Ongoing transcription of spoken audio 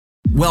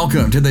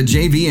Welcome to the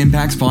JV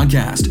Impacts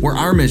Podcast, where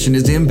our mission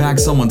is to impact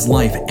someone's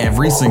life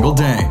every single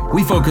day.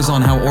 We focus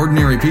on how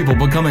ordinary people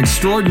become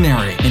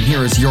extraordinary. And here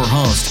is your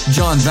host,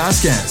 John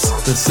Vasquez,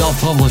 the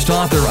self-published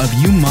author of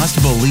You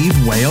Must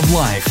Believe Way of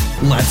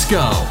Life. Let's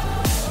go.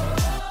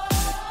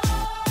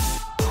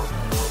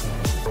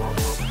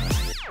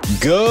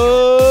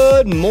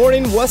 Good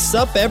morning. What's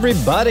up,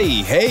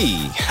 everybody?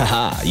 Hey,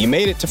 you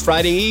made it to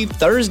Friday Eve.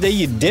 Thursday,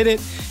 you did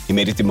it. You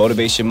made it to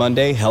Motivation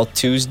Monday, Health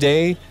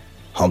Tuesday,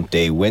 Hump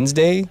Day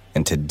Wednesday,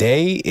 and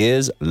today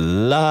is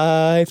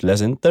Life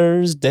Lesson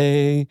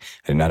Thursday. I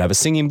do not have a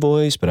singing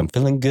voice, but I'm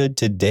feeling good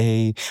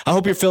today. I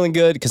hope you're feeling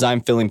good because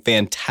I'm feeling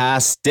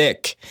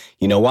fantastic.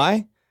 You know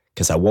why?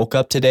 Because I woke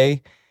up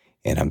today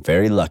and I'm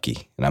very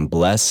lucky and I'm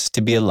blessed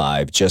to be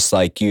alive just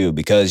like you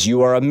because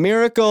you are a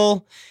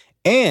miracle.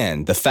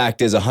 And the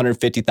fact is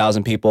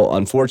 150,000 people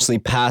unfortunately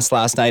passed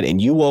last night and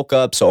you woke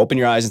up. So open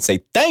your eyes and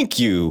say, thank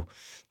you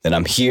that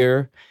I'm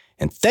here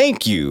and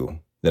thank you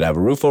that I have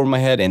a roof over my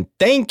head, and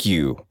thank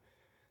you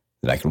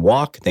that I can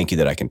walk, thank you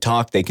that I can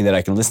talk, thank you that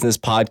I can listen to this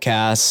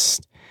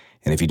podcast.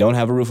 And if you don't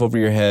have a roof over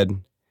your head,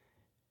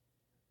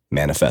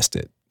 manifest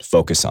it.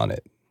 Focus on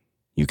it.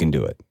 You can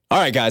do it. All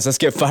right, guys, let's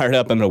get fired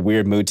up. I'm in a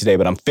weird mood today,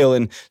 but I'm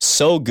feeling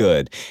so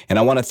good. And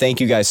I want to thank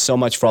you guys so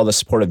much for all the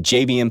support of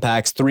JV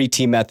Impacts,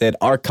 3T Method,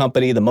 our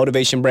company, the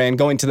Motivation Brand,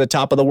 going to the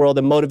top of the world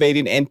and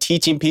motivating and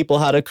teaching people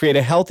how to create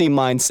a healthy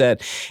mindset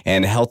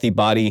and a healthy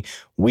body.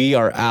 We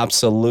are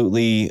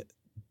absolutely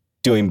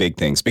doing big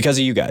things because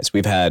of you guys.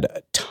 We've had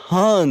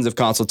tons of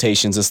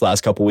consultations this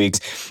last couple weeks.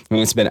 I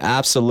mean, it's been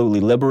absolutely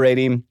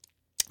liberating.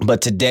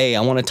 But today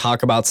I want to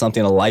talk about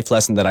something, a life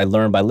lesson that I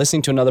learned by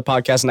listening to another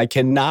podcast, and I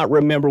cannot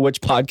remember which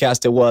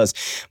podcast it was,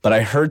 but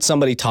I heard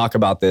somebody talk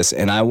about this,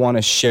 and I want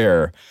to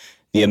share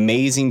the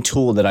amazing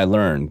tool that I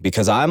learned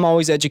because I'm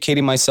always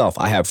educating myself.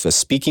 I have a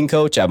speaking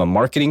coach, I have a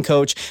marketing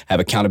coach, I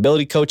have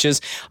accountability coaches.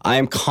 I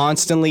am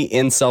constantly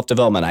in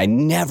self-development. I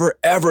never,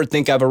 ever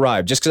think I've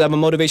arrived. Just because I have a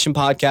motivation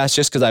podcast,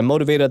 just because I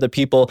motivate other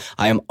people,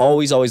 I am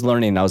always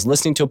learning. I was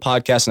listening to a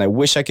podcast and I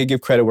wish I could give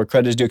credit where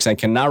credit is due because I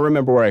cannot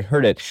remember where I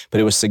heard it, but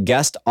it was a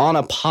guest on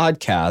a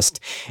podcast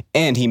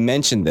and he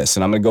mentioned this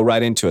and I'm going to go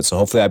right into it. So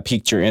hopefully I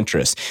piqued your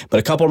interest. But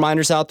a couple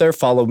reminders out there,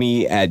 follow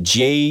me at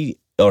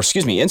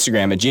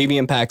Instagram at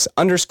JVImpacts_.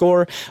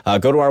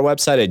 Go to our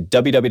website at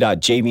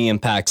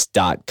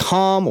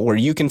www.jvimpacts.com where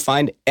you can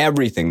find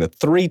everything, the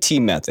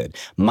 3T method,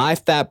 my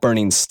fat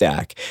burning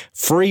stack,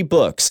 free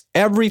books,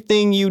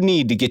 everything you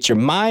need to get your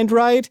mind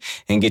right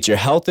and get your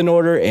health in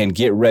order and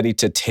get ready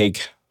to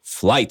take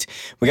flight.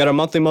 We got our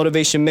monthly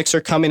motivation mixer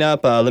coming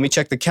up. Let me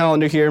check the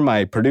calendar here.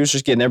 My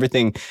producer's getting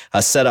everything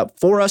set up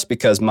for us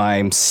because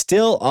I'm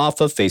still off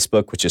of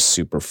Facebook, which is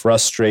super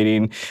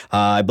frustrating.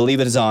 I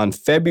believe it is on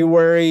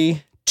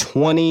February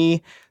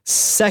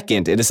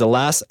 22nd. It is the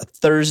last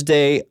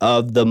Thursday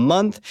of the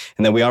month.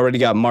 And then we already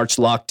got March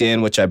locked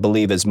in, which I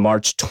believe is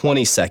March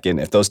 22nd.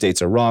 If those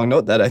dates are wrong,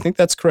 note that I think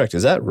that's correct.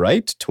 Is that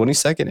right?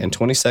 22nd and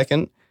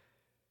 22nd?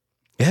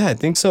 Yeah, I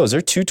think so. Is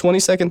there two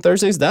 22nd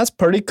Thursdays? That's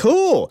pretty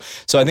cool.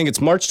 So I think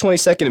it's March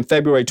 22nd and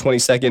February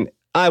 22nd.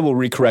 I will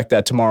recorrect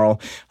that tomorrow.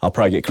 I'll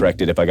probably get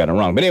corrected if I got it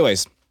wrong. But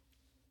anyways,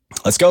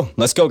 let's go.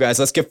 Let's go, guys.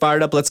 Let's get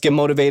fired up. Let's get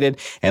motivated.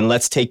 And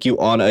let's take you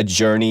on a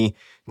journey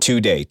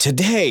today.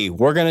 Today,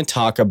 we're going to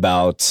talk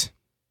about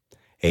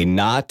a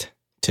not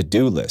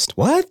to-do list.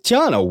 What,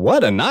 John?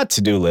 What a not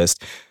to-do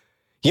list?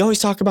 You always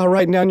talk about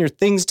writing down your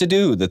things to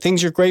do, the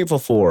things you're grateful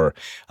for,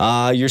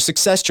 your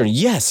success journey.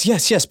 Yes.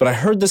 But I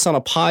heard this on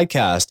a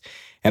podcast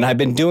and I've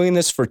been doing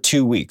this for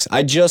 2 weeks.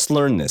 I just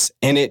learned this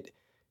and it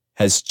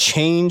has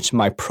changed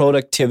my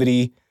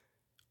productivity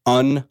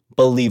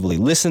unbelievably.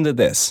 Listen to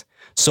this.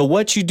 So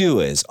what you do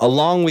is,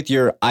 along with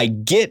your I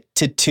get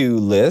to-do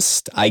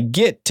list, I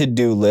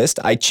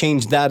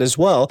change that as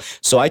well.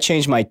 So I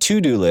changed my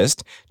to-do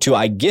list to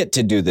I get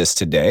to do this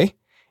today.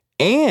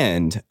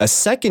 And a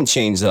second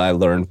change that I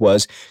learned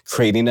was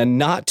creating a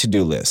not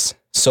to-do list.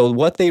 So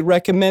what they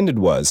recommended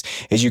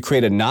is you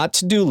create a not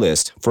to-do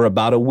list for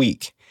about a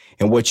week.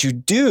 And what you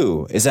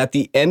do is at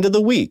the end of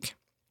the week,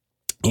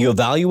 you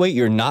evaluate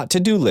your not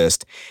to-do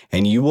list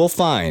and you will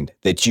find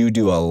that you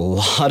do a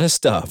lot of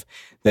stuff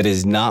that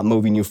is not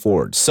moving you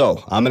forward.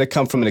 So I'm going to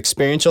come from an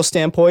experiential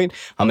standpoint.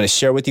 I'm going to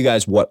share with you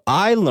guys what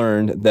I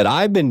learned that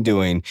I've been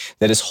doing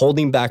that is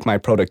holding back my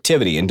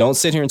productivity. And don't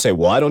sit here and say,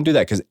 well, I don't do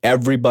that because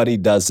everybody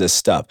does this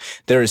stuff.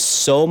 There is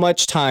so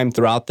much time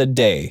throughout the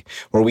day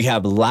where we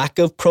have lack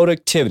of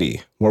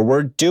productivity, where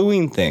we're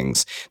doing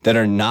things that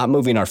are not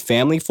moving our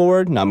family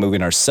forward, not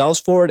moving ourselves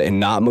forward, and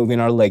not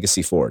moving our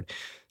legacy forward.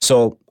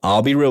 So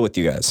I'll be real with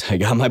you guys. I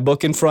got my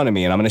book in front of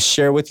me and I'm going to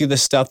share with you the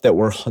stuff that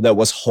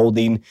was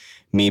holding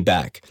me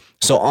back.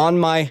 So on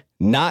my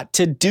not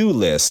to do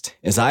list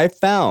is I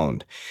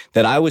found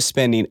that I was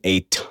spending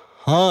a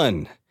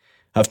ton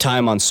of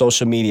time on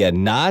social media,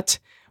 not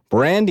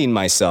branding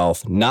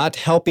myself, not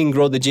helping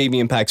grow the JV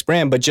Impacts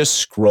brand, but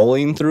just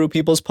scrolling through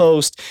people's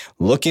posts,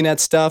 looking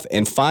at stuff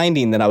and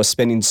finding that I was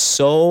spending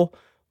so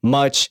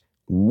much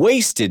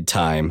wasted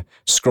time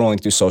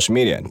scrolling through social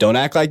media. Don't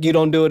act like you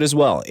don't do it as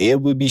well.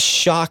 It would be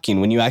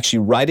shocking when you actually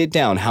write it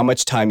down how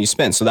much time you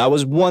spend. So that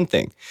was one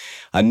thing.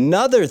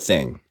 Another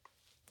thing,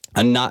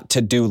 a not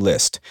to-do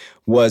list,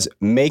 was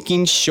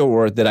making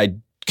sure that I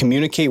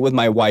communicate with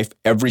my wife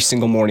every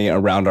single morning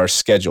around our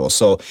schedule.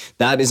 So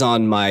that is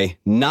on my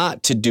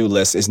not to-do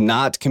list, is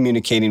not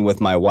communicating with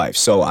my wife.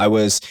 So I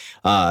was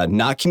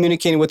not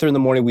communicating with her in the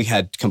morning. We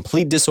had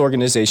complete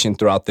disorganization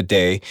throughout the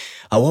day.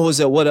 What was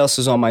it? What else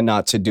is on my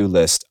not to-do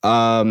list?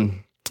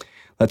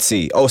 Let's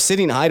see. Oh,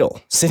 sitting idle.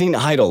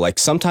 Like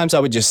sometimes I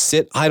would just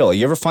sit idle.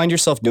 You ever find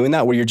yourself doing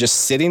that where you're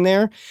just sitting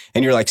there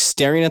and you're like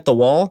staring at the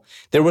wall?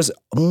 There was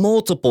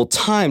multiple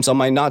times on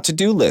my not to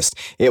do list.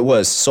 It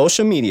was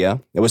social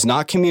media. It was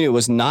not community. It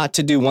was not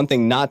to do. One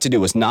thing not to do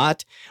was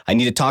not, I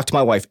need to talk to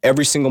my wife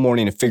every single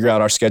morning to figure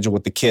out our schedule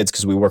with the kids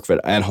because we work for an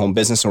at-home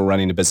business and we're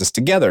running a business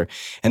together.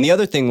 And the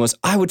other thing was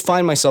I would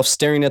find myself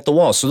staring at the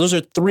wall. So those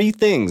are 3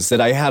 things that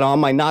I had on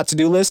my not to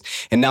do list.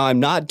 And now I'm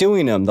not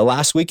doing them the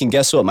last week. And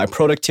guess what? My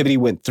productivity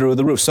went through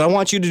the roof. So I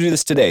want you to do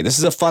this today. This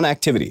is a fun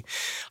activity.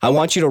 I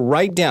want you to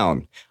write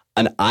down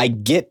an I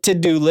get to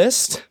do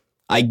list.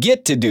 I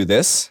get to do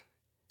this.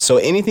 So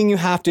anything you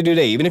have to do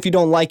today, even if you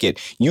don't like it,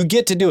 you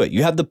get to do it.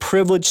 You have the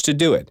privilege to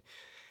do it.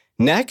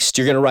 Next,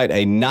 you're going to write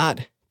a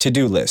not to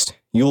do list.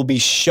 You will be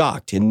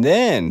shocked. And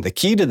then the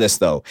key to this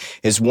though,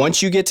 is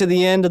once you get to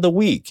the end of the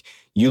week,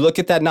 you look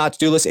at that not to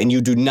do list and you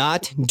do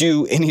not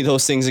do any of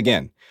those things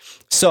again.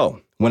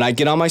 So when I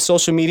get on my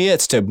social media,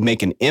 it's to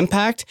make an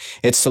impact.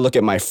 It's to look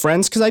at my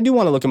friends, because I do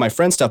want to look at my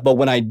friends' stuff. But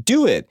when I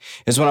do it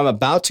is when I'm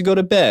about to go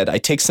to bed, I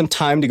take some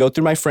time to go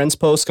through my friends'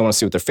 posts. I want to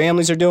see what their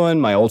families are doing.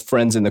 My old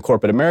friends in the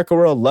corporate America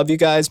world, love you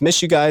guys,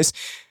 miss you guys.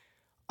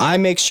 I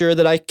make sure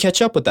that I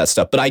catch up with that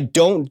stuff, but I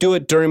don't do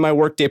it during my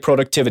workday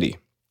productivity.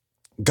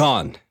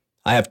 Gone.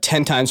 I have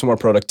 10 times more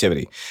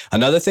productivity.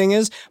 Another thing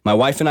is my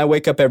wife and I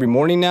wake up every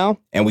morning now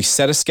and we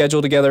set a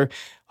schedule together.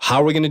 How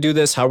are we going to do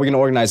this? How are we going to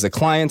organize the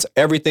clients?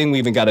 Everything. We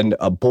even got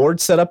a board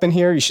set up in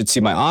here. You should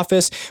see my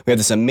office. We have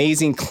this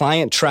amazing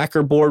client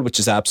tracker board, which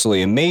is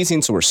absolutely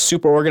amazing. So we're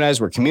super organized.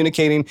 We're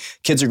communicating.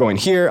 Kids are going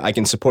here. I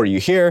can support you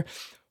here.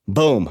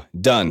 Boom,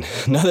 done.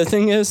 Another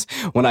thing is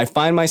when I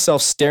find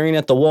myself staring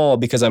at the wall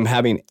because I'm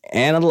having,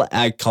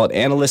 I call it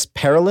analyst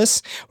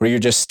paralysis, where you're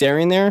just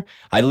staring there.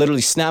 I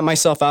literally snap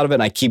myself out of it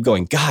and I keep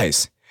going,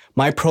 guys,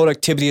 my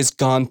productivity has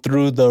gone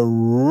through the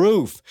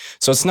roof.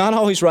 So it's not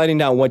always writing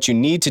down what you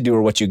need to do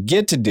or what you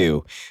get to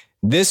do.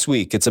 This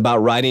week, it's about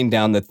writing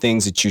down the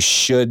things that you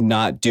should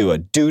not do, a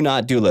do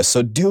not do list.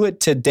 So do it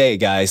today,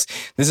 guys.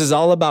 This is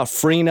all about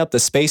freeing up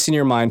the space in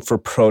your mind for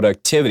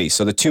productivity.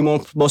 So the 2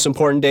 most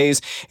important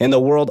days in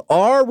the world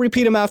are,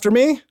 repeat them after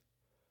me,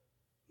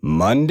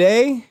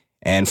 Monday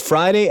and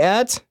Friday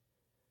at,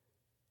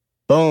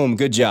 boom,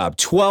 good job,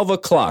 12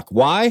 o'clock.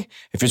 Why?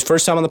 If it's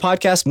first time on the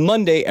podcast,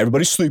 Monday,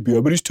 everybody's sleepy,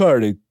 everybody's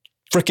tired.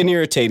 Freaking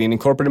irritating in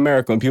corporate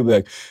America when people are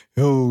like,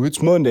 oh,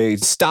 it's Monday.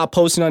 Stop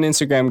posting on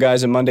Instagram,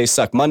 guys, and Mondays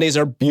suck. Mondays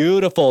are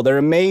beautiful. They're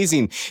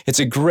amazing. It's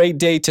a great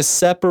day to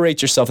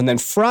separate yourself. And then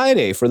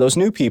Friday, for those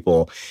new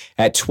people,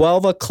 at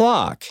 12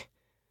 o'clock,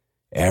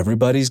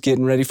 everybody's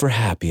getting ready for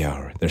happy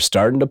hour. They're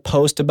starting to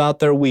post about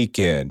their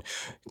weekend,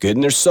 getting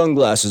their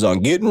sunglasses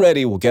on, getting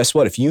ready. Well, guess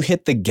what? If you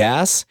hit the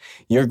gas,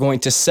 you're going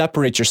to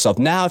separate yourself.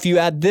 Now, if you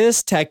add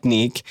this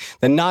technique,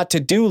 the not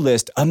to-do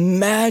list,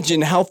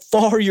 imagine how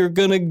far you're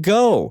going to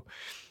go.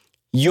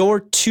 Your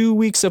 2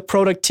 weeks of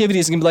productivity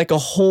is going to be like a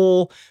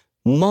whole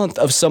month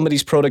of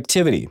somebody's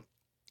productivity.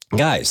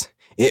 Guys,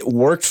 it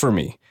worked for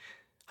me.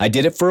 I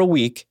did it for a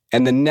week,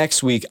 and the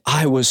next week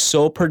I was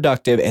so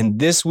productive, and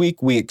this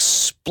week we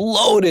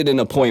exploded in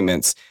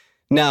appointments.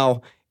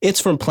 Now, it's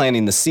from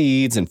planting the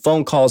seeds and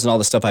phone calls and all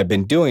the stuff I've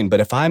been doing, but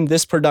if I'm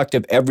this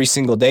productive every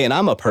single day, and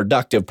I'm a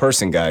productive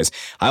person, guys,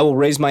 I will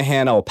raise my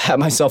hand, I will pat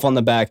myself on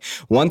the back.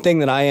 One thing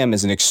that I am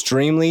is an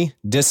extremely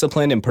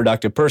disciplined and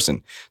productive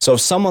person. So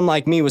if someone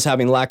like me was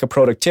having lack of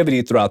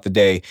productivity throughout the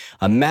day,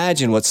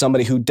 imagine what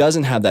somebody who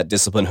doesn't have that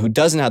discipline, who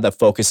doesn't have that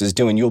focus is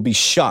doing. You'll be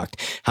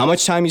shocked how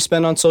much time you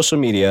spend on social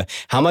media,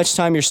 how much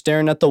time you're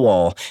staring at the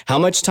wall, how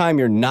much time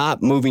you're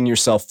not moving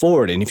yourself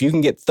forward. And if you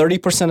can get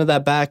 30% of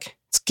that back,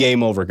 it's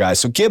game over, guys.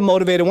 So get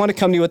motivated. I want to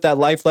come to you with that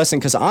life lesson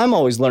because I'm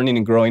always learning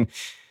and growing.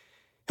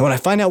 And when I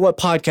find out what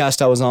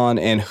podcast I was on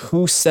and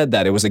who said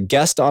that, it was a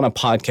guest on a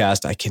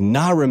podcast. I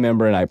cannot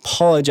remember, and I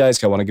apologize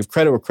because I want to give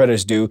credit where credit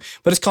is due,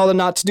 but it's called a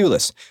not to-do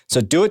list.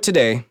 So do it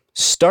today.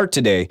 Start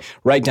today.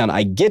 Write down,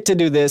 I get to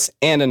do this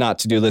and a not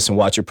to-do list, and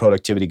watch your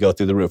productivity go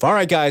through the roof. All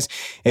right, guys,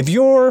 if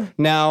you're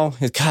now,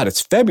 God, it's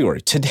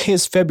February. Today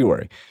is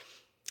February.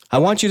 I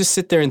want you to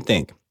sit there and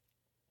think,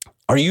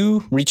 are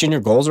you reaching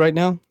your goals right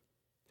now?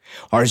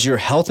 Or is your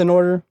health in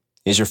order?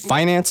 Is your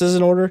finances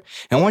in order?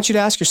 And I want you to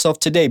ask yourself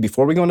today,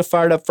 before we go into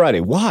Fired Up Friday,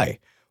 why?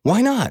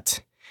 Why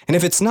not? And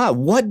if it's not,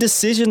 what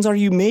decisions are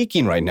you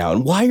making right now?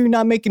 And why are you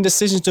not making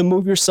decisions to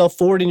move yourself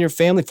forward and your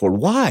family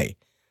forward? Why?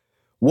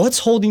 What's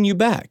holding you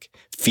back?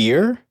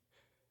 Fear?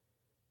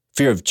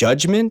 Fear of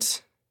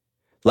judgment?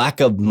 Lack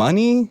of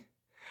money?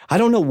 I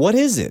don't know. What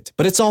is it?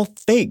 But it's all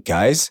fake,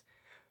 guys.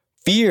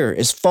 Fear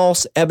is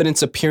false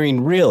evidence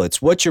appearing real.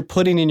 It's what you're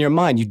putting in your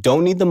mind. You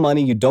don't need the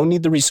money. You don't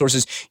need the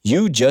resources.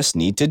 You just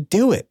need to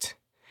do it.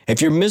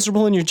 If you're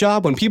miserable in your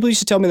job, when people used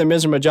to tell me they're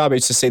miserable in a job, I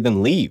used to say,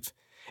 then leave.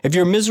 If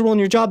you're miserable in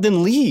your job,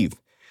 then leave.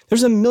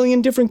 There's a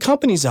million different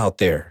companies out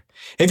there.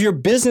 If your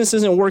business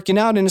isn't working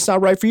out and it's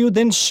not right for you,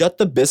 then shut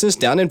the business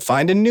down and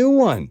find a new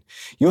one.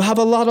 You'll have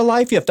a lot of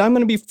life left. I'm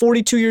going to be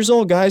 42 years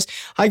old, guys.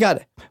 I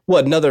got,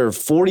 another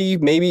 40,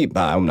 maybe?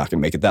 I'm not going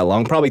to make it that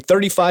long. Probably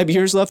 35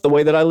 years left the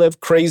way that I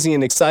live. Crazy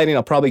and exciting.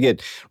 I'll probably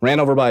get ran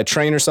over by a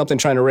train or something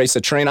trying to race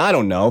a train. I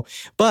don't know.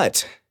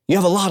 But you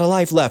have a lot of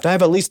life left. I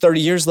have at least 30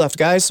 years left,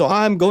 guys. So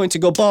I'm going to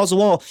go balls to the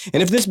wall.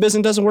 And if this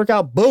business doesn't work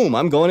out, boom,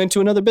 I'm going into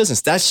another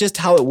business. That's just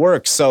how it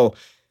works. So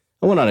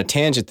I went on a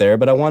tangent there,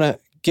 but I want to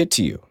get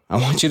to you. I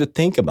want you to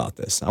think about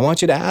this. I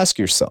want you to ask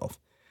yourself,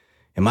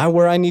 am I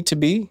where I need to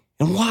be?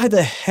 And why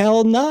the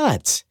hell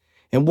not?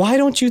 And why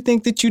don't you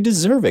think that you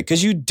deserve it?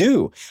 Because you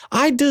do.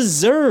 I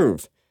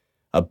deserve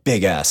a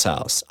big ass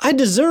house. I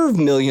deserve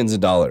millions of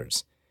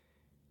dollars.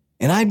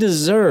 And I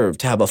deserve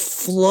to have a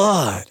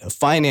flood of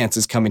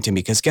finances coming to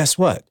me because guess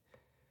what?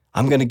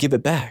 I'm going to give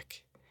it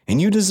back. And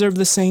you deserve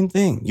the same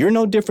thing. You're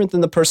no different than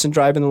the person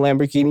driving the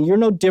Lamborghini. You're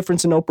no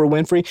different than Oprah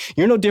Winfrey.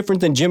 You're no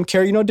different than Jim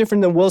Carrey. You're no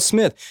different than Will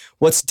Smith.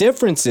 What's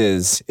different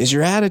is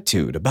your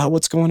attitude about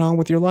what's going on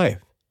with your life.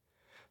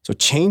 So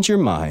change your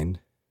mind,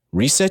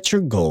 reset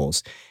your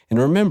goals, and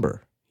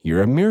remember,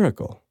 you're a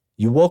miracle.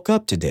 You woke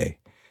up today.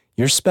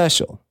 You're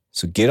special.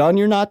 So get on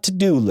your not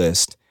to-do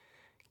list,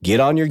 get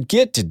on your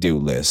get-to-do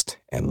list,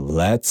 and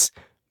let's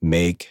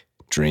make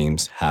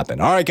dreams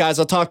happen. All right, guys,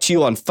 I'll talk to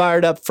you on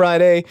Fired Up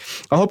Friday.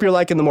 I hope you're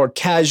liking the more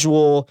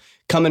casual,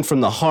 coming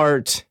from the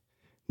heart,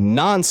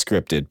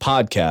 non-scripted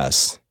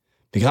podcasts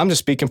because I'm just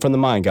speaking from the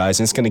mind, guys,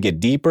 and it's going to get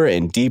deeper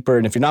and deeper.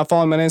 And if you're not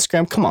following me on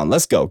Instagram, come on,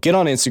 let's go. Get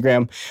on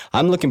Instagram.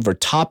 I'm looking for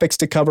topics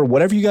to cover,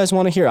 whatever you guys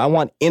want to hear. I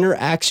want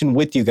interaction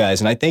with you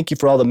guys, and I thank you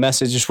for all the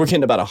messages. We're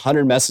getting about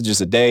 100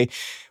 messages a day.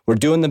 We're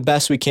doing the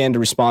best we can to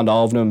respond to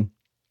all of them.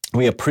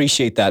 We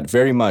appreciate that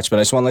very much, but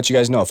I just want to let you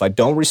guys know, if I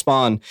don't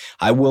respond,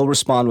 I will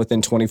respond within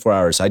 24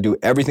 hours. I do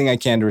everything I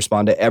can to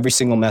respond to every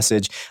single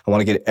message. I want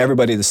to get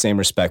everybody the same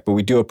respect, but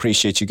we do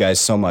appreciate you guys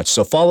so much.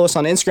 So follow us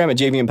on Instagram at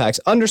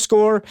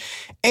JVImpacts_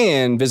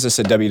 and visit us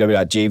at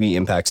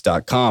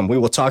www.jvimpacts.com. We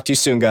will talk to you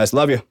soon, guys.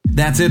 Love you.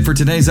 That's it for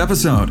today's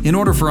episode. In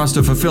order for us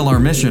to fulfill our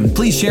mission,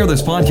 please share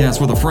this podcast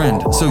with a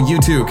friend so you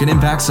too can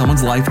impact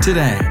someone's life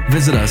today.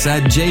 Visit us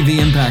at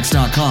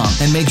jvimpacts.com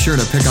and make sure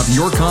to pick up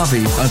your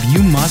copy of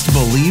You Must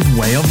Believe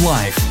Way of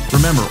Life.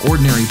 Remember,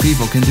 ordinary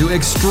people can do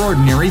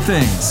extraordinary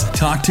things.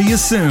 Talk to you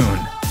soon.